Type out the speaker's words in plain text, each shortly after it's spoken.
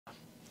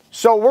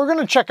So we're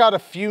gonna check out a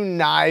few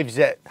knives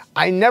that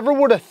I never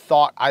would have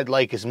thought I'd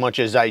like as much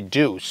as I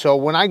do. So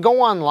when I go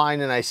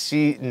online and I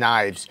see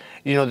knives,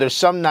 you know, there's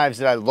some knives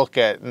that I look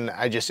at and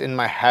I just, in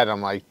my head,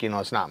 I'm like, you know,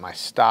 it's not my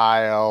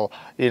style.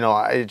 You know,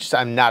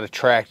 I'm not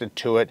attracted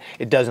to it.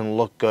 It doesn't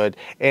look good.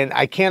 And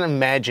I can't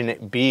imagine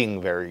it being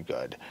very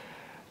good.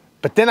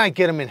 But then I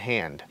get them in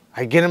hand.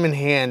 I get them in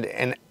hand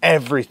and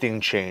everything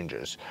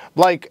changes.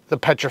 Like the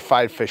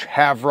petrified fish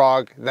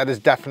HAVROG, that is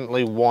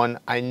definitely one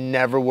I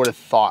never would have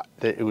thought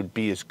that it would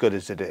be as good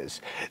as it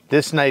is.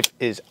 This knife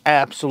is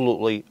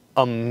absolutely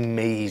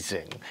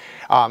amazing.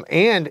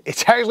 And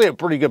it's actually a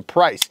pretty good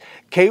price.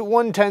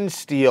 K110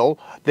 steel,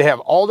 they have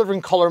all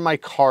different color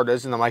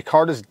micartas, and the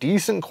micarta's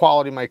decent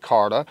quality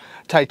micarta,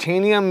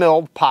 titanium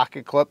milled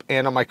pocket clip,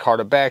 and a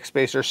micarta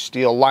backspacer,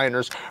 steel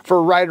liners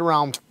for right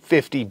around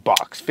 50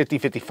 bucks, 50,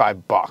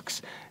 55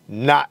 bucks.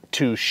 Not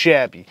too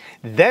shabby.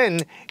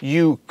 Then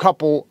you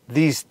couple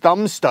these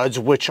thumb studs,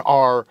 which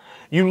are,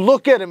 you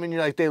look at them and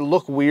you're like, they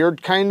look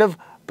weird kind of,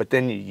 but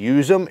then you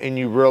use them and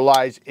you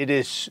realize it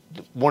is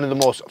one of the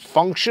most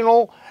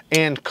functional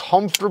and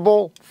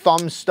comfortable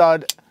thumb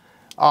stud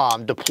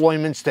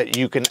deployments that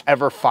you can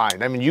ever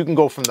find. I mean, you can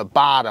go from the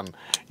bottom,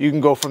 you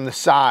can go from the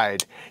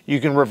side, you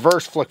can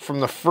reverse flick from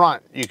the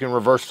front, you can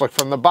reverse flick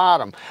from the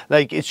bottom.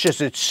 Like, it's just,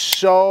 it's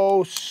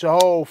so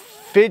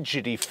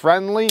fidgety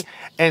friendly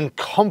and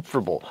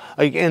comfortable.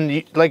 Like,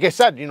 and like I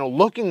said, you know,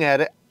 looking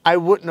at it, I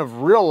wouldn't have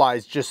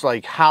realized just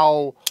like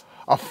how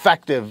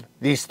effective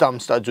these thumb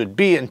studs would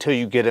be until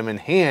you get them in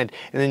hand,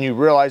 and then you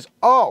realize,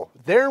 oh,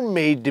 they're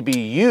made to be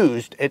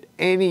used at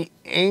any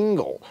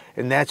angle,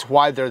 and that's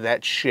why they're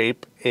that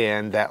shape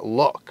and that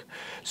look.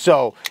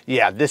 So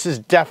yeah, this is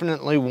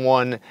definitely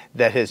one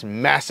that has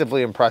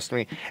massively impressed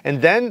me.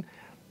 And then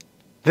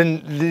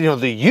you know,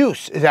 the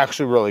use is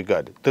actually really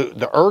good.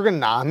 The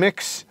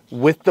ergonomics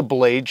with the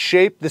blade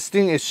shape, this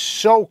thing is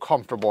so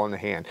comfortable in the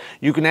hand.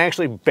 You can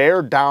actually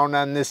bear down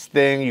on this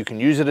thing. You can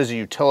use it as a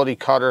utility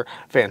cutter.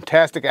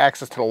 Fantastic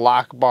access to the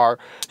lock bar.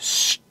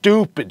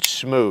 Stupid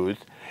smooth.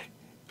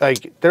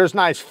 Like, there's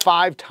knives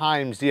 5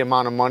 times the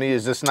amount of money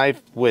as this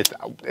knife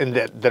and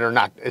that are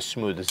not as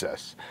smooth as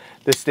this.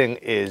 This thing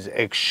is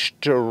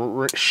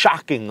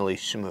shockingly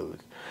smooth.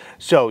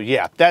 So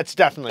yeah, that's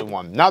definitely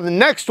one. Now the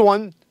next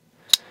one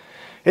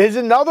is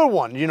another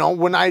one. You know,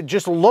 when I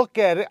just look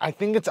at it, I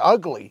think it's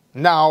ugly.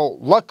 Now,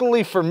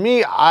 luckily for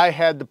me, I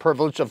had the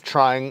privilege of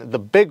trying the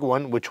big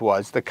one, which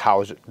was the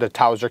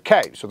TOWSER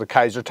K, so the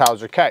KIZER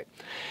TOWSER K.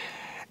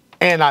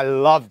 And I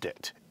loved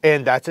it.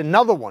 And that's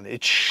another one.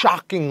 It's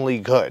shockingly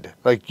good.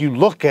 Like, you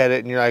look at it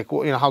and you're like,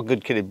 well, you know, how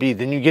good could it be?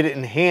 Then you get it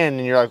in hand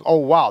and you're like, oh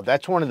wow,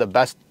 that's one of the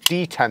best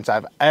detents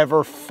I've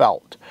ever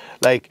felt.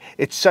 Like,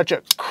 it's such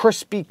a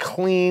crispy,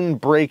 clean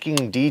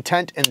breaking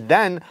detent, and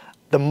then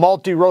the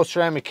multi-row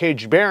ceramic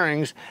cage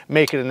bearings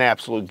make it an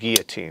absolute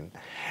guillotine.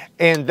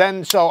 And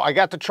then, so I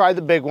got to try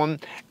the big one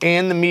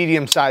and the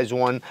medium-sized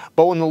one,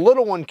 but when the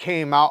little one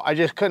came out, I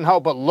just couldn't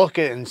help but look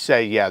at it and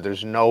say, yeah,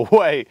 there's no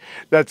way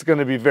that's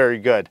gonna be very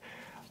good.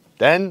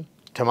 Then,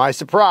 to my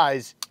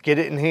surprise, get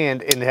it in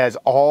hand, and it has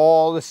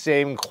all the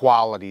same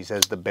qualities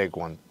as the big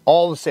one.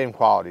 All the same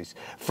qualities,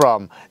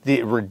 from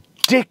the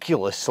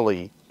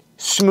ridiculously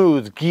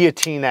smooth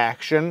guillotine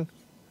action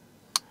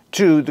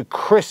to the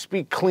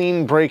crispy,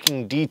 clean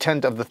breaking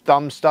detent of the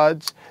thumb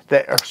studs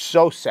that are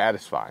so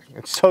satisfying.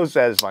 It's so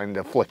satisfying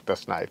to flick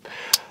this knife.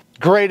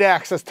 Great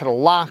access to the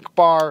lock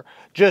bar,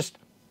 just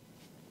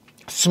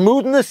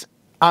smoothness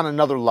on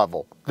another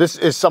level. This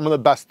is some of the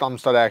best thumb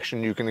stud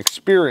action you can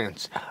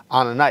experience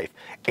on a knife,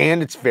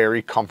 and it's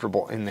very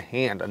comfortable in the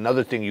hand.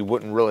 Another thing you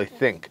wouldn't really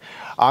think.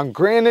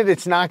 Granted,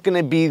 it's not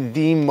gonna be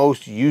the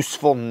most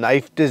useful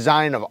knife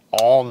design of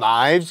all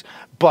knives,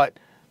 but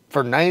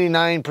for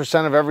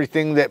 99% of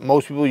everything that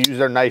most people use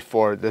their knife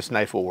for, this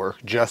knife will work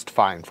just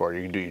fine for it.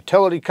 You can do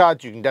utility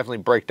cuts, you can definitely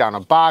break down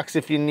a box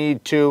if you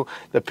need to.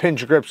 The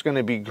pinch grip's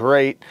gonna be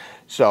great.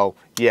 So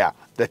yeah,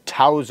 the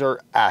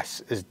TOWSER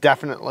S is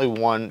definitely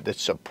one that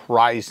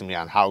surprised me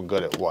on how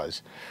good it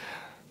was.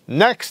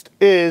 Next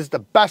is the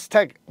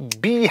BESTECH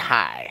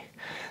BIHAI.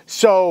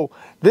 So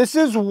this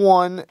is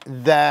one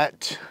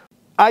that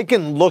I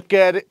can look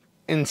at it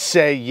and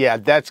say, yeah,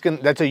 that's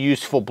a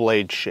useful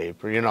blade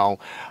shape, you know.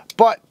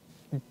 But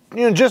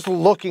you know, just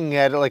looking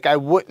at it, like, I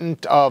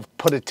wouldn't have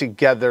put it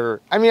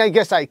together. I mean, I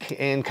guess I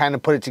can kind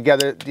of put it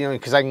together, you know,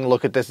 because I can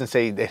look at this and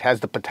say it has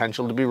the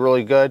potential to be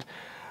really good.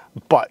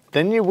 But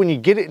then when you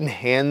get it in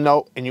hand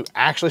though, and you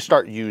actually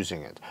start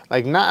using it,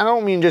 like, I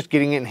don't mean just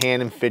getting it in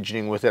hand and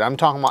fidgeting with it. I'm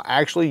talking about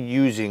actually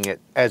using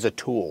it as a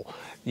tool.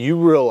 You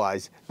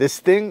realize this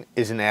thing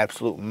is an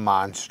absolute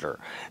monster.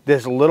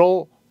 This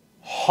little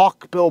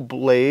hawkbill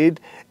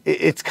blade,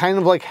 it's kind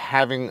of like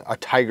having a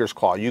tiger's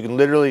claw. You can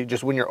literally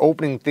just, when you're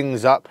opening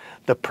things up,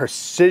 the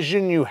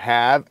precision you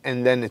have,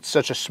 and then it's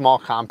such a small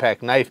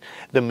compact knife,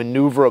 the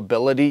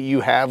maneuverability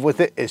you have with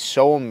it is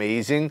so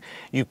amazing.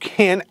 You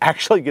can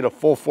actually get a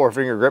full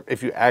 4-finger grip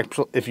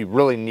if you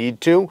really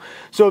need to.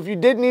 So if you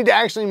did need to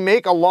actually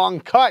make a long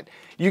cut,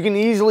 You can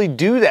easily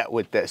do that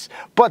with this.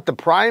 But the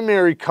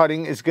primary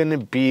cutting is going to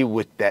be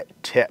with that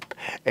tip.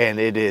 And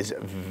it is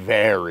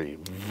very,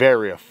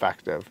 very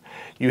effective.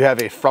 You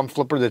have a front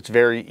flipper that's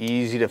very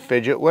easy to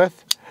fidget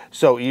with.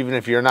 So even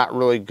if you're not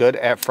really good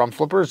at front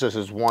flippers, this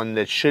is one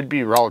that should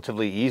be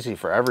relatively easy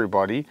for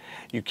everybody.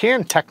 You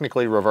can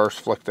technically reverse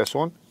flick this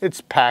one.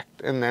 It's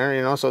packed in there,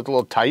 you know, so it's a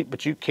little tight,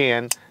 but you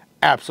can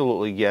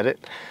absolutely get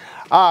it.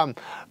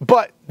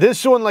 But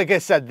this one, like I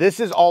said, this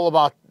is all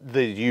about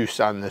the use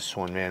on this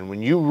one, man.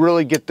 When you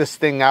really get this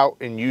thing out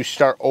and you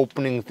start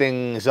opening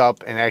things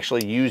up and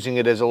actually using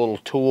it as a little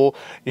tool,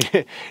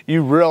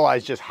 you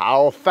realize just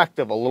how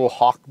effective a little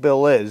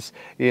hawkbill is,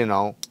 you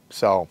know.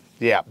 So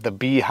yeah, the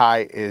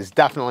BIHAI is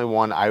definitely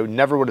one I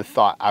never would have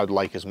thought I would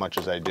like as much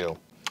as I do.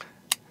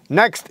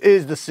 Next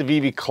is the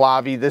CIVIVI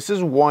CLAVI. This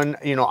is one,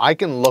 you know, I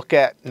can look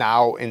at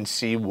now and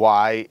see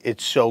why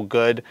it's so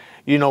good,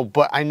 you know,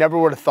 but I never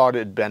would have thought it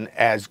had been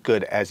as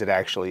good as it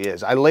actually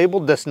is. I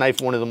labeled this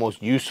knife one of the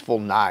most useful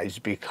knives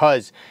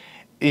because,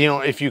 you know,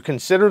 if you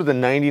consider the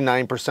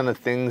 99% of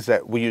things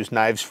that we use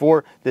knives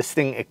for, this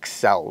thing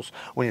excels.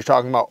 When you're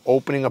talking about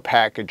opening a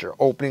package or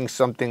opening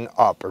something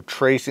up or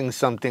tracing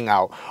something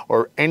out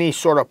or any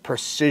sort of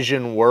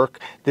precision work,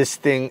 this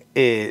thing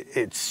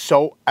it's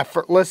so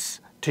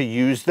effortless to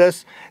use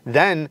this.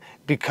 Then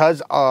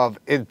because of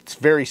its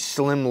very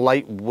slim,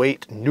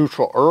 lightweight,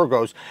 neutral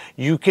ergos,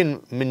 you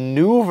can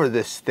maneuver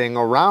this thing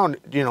around,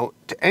 you know,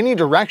 to any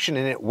direction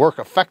and it work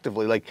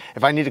effectively. Like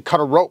if I need to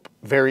cut a rope,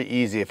 very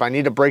easy. If I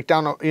need to break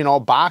down a, you know, a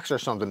box or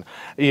something,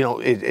 you know,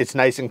 it's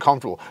nice and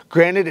comfortable.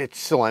 Granted, it's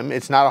slim,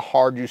 it's not a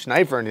hard use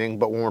knife or anything,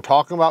 but when we're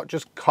talking about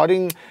just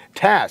cutting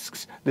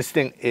tasks, this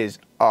thing is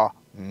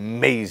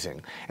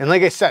amazing. And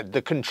like I said,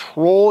 the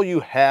control you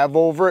have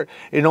over it,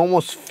 it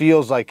almost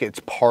feels like it's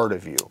part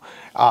of you.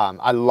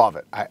 I love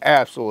it. I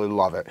absolutely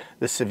love it.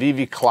 The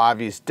CIVIVI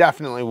CLAVI is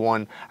definitely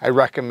one I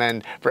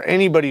recommend for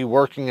anybody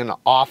working in an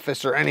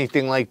office or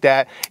anything like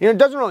that. You know, it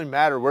doesn't really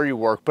matter where you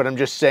work, but I'm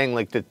just saying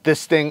like that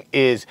this thing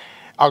is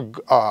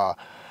a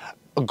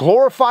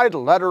glorified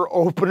letter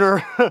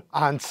opener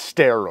on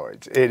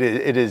steroids.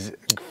 It is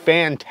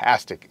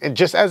fantastic. And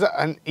just as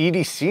an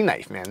EDC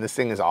knife, man, this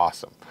thing is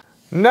awesome.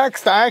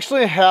 Next, I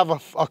actually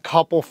have a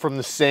couple from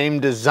the same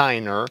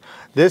designer.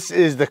 This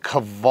is the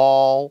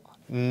KAVOL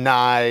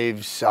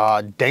knives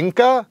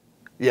Denka.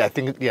 Yeah, I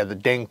think, yeah, the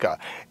Denka.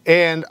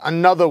 And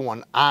another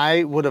one,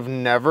 I would have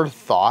never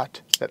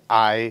thought that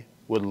I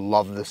would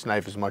love this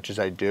knife as much as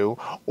I do,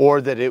 or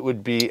that it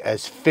would be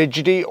as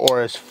fidgety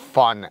or as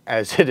fun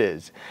as it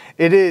is.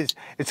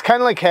 It's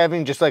kind of like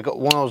having just like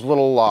one of those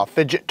little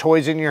fidget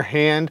toys in your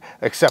hand,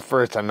 except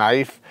for it's a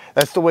knife.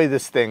 That's the way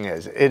this thing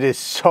is. It is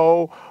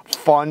so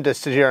fun to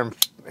sit here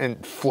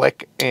and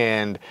flick,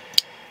 and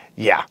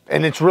yeah,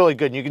 and it's really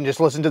good. You can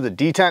just listen to the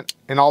detent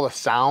and all the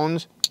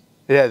sounds.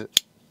 It has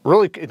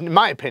really, in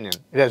my opinion,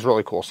 it has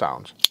really cool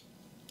sounds.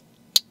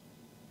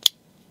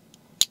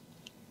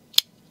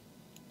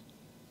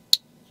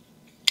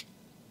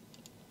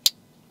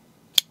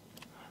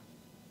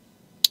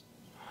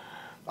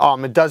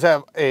 It does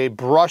have a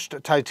brushed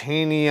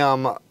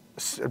titanium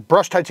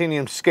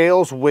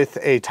scales with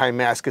a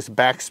Damascus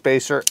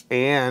backspacer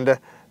and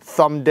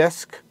thumb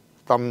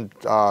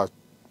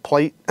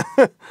plate,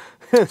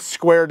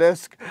 square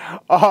disc,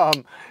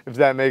 if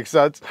that makes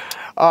sense.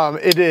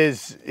 It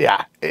is,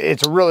 yeah,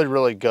 it's really,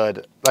 really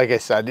good. Like I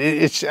said,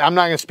 I'm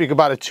not going to speak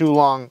about it too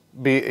long.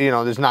 You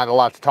know, there's not a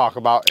lot to talk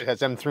about. It has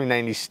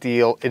M390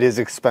 steel. It is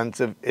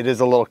expensive. It is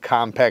a little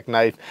compact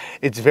knife.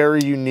 It's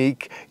very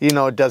unique. You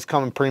know, it does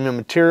come in premium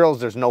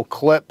materials. There's no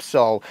clip,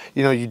 so,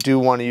 you know, you do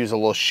want to use a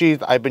little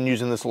sheath. I've been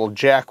using this little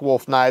Jack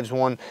Wolf Knives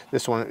one.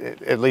 This one,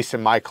 at least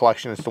in my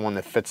collection, is the one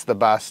that fits the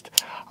best.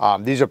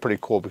 These are pretty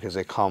cool because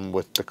they come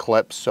with the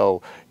clips,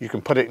 so you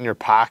can put it in your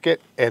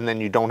pocket, and then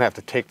you don't have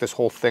to take this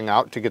whole thing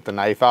out to get the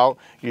knife out.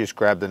 You just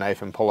grab the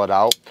knife and pull it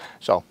out.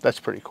 So that's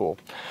pretty cool.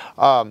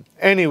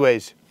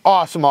 Anyways,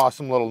 awesome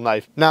little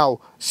knife. Now,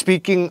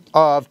 speaking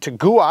of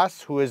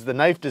Taguas, who is the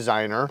knife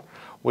designer,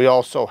 we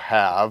also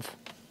have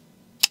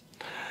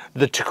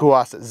the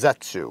Taguas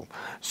Zetsu.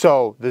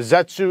 So the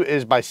Zetsu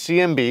is by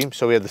CMB.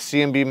 So we have the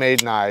CMB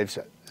made knives,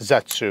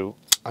 Zetsu.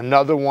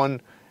 Another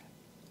one,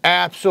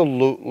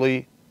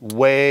 absolutely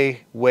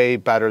way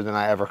better than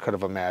I ever could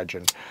have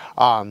imagined.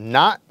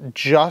 Not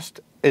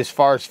just as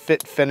far as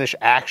fit, finish,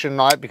 action,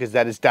 not because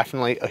that is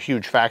definitely a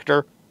huge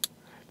factor.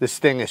 This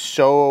thing is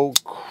so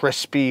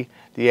crispy.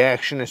 The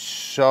action is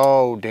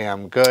so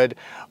damn good,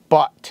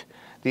 but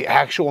the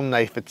actual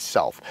knife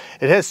itself,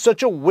 it has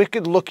such a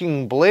wicked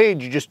looking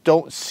blade, you just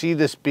don't see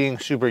this being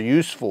super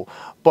useful.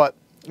 But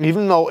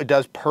even though it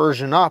does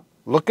Persian up,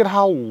 look at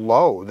how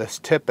low this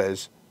tip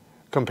is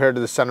compared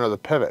to the center of the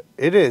pivot.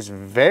 It is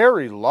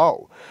very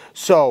low.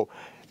 So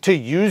to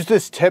use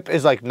this tip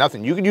is like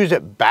nothing. You can use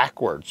it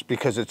backwards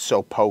because it's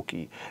so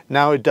pokey.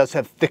 Now it does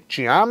have thick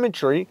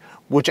geometry,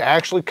 which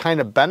actually kind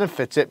of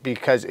benefits it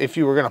because if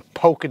you were gonna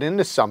poke it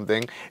into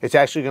something, it's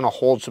actually gonna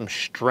hold some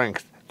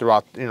strength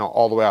throughout, you know,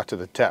 all the way out to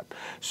the tip.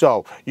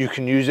 So you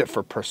can use it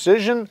for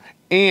precision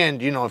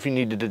And, you know, if you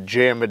needed to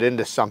jam it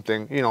into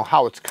something, you know,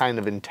 how it's kind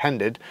of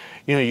intended,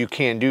 you know, you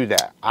can do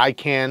that. I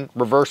can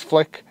reverse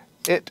flick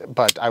it,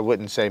 but I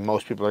wouldn't say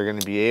most people are going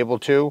to be able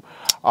to.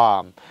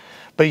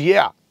 But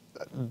yeah,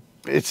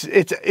 it's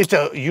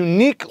a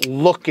unique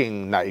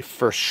looking knife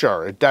for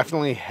sure. It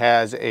definitely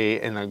has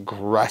an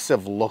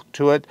aggressive look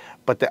to it,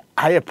 but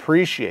I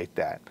appreciate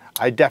that.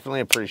 I definitely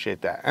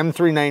appreciate that.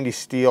 M390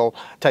 steel,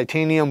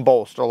 titanium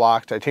bolster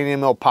lock, titanium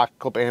mill pocket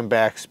clip and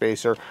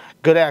backspacer,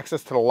 good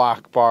access to the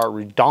lock bar,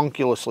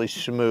 redonkulously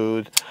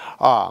smooth.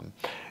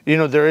 You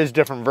know, there is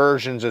different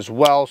versions as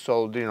well,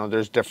 so, you know,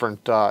 there's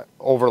different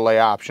overlay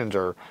options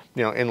or,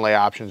 you know, inlay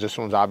options. This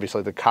one's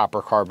obviously the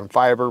copper carbon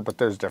fiber, but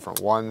there's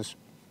different ones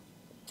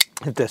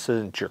if this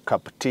isn't your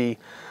cup of tea.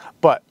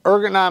 But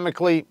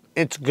ergonomically,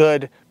 it's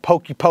good.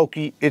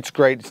 Pokey, it's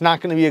great. It's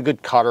not going to be a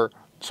good cutter.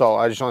 So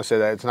I just want to say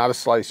that it's not a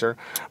slicer,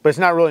 but it's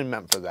not really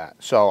meant for that.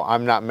 So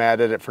I'm not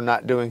mad at it for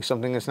not doing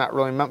something it's not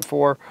really meant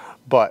for,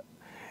 but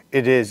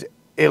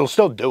it'll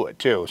still do it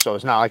too. So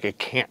it's not like it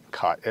can't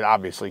cut. It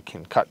obviously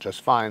can cut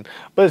just fine,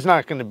 but it's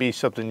not going to be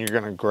something you're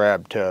going to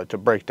grab to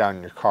break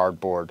down your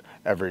cardboard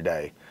every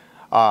day.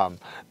 The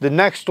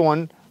next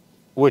one,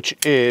 which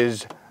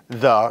is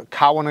the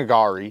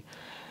Kawanagari.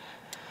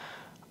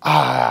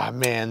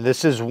 Man,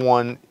 this is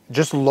one,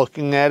 just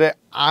looking at it,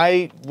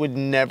 I would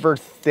never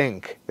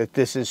think that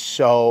this is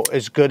so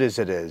as good as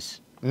it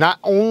is. Not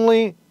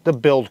only the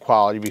build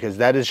quality, because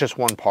that is just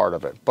one part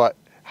of it, but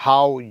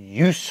how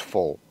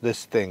useful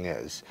this thing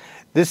is.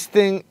 This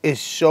thing is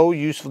so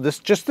useful.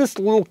 Just this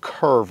little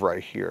curve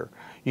right here.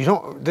 You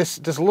don't, this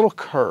little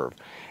curve,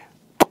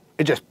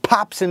 it just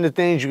pops into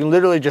things. You can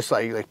literally just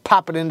like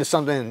pop it into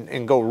something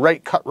and go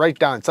cut right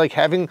down. It's like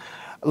having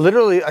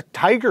literally a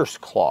tiger's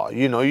claw.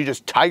 You know, you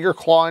just tiger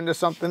claw into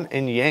something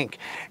and yank,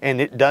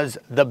 and it does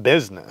the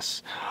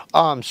business.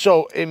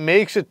 So it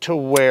makes it to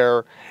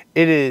where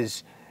it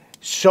is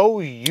so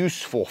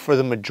useful for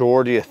the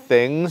majority of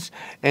things,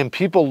 and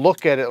people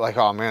look at it like,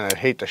 oh man, I'd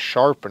hate to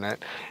sharpen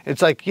it.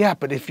 It's like, yeah,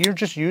 but if you're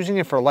just using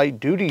it for light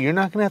duty, you're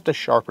not gonna have to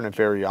sharpen it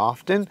very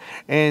often.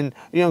 And,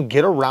 you know,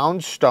 get a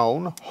round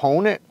stone,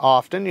 hone it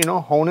often, you know,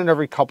 hone it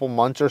every couple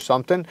months or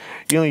something.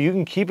 You know, you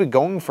can keep it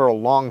going for a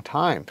long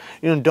time.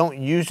 You know, don't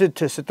use it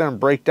to sit there and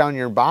break down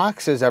your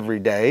boxes every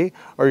day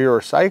or your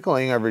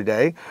recycling every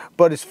day.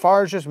 But as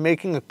far as just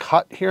making a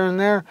cut here and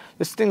there,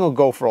 this thing will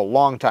go for a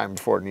long time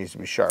before it needs to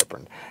be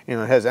sharpened. You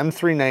know, it has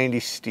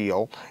M390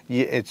 steel.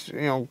 It's,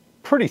 you know,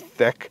 pretty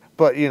thick,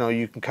 but, you know,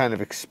 you can kind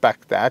of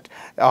expect that.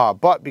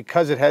 But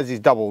because it has these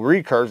double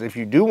recurves, if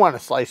you do want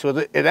to slice with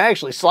it, it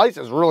actually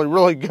slices really,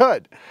 really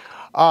good.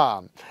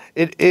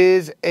 It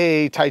is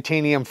a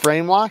titanium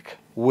frame lock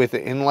with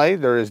the inlay.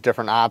 There is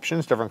different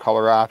options, different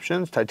color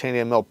options.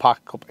 Titanium mill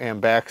pocket clip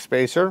and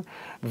backspacer.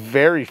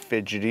 Very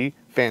fidgety,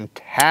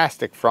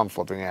 fantastic front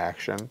flipping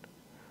action.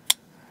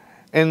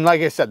 And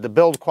like I said, the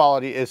build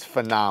quality is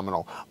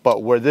phenomenal.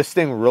 But where this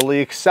thing really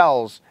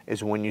excels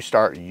is when you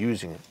start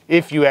using it,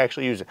 if you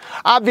actually use it.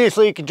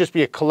 Obviously, it could just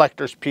be a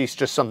collector's piece,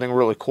 just something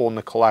really cool in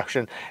the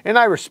collection, and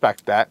I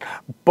respect that.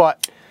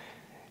 But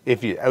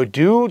if you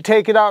do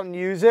take it out and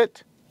use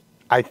it,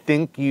 I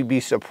think you'd be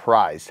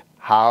surprised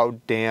how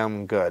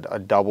damn good a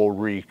double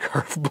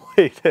recurve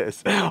blade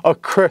is. A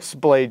crisp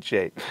blade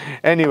shape.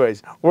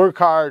 Anyways, work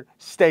hard,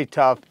 stay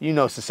tough. You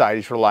know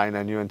society's relying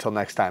on you. Until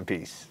next time,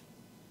 peace.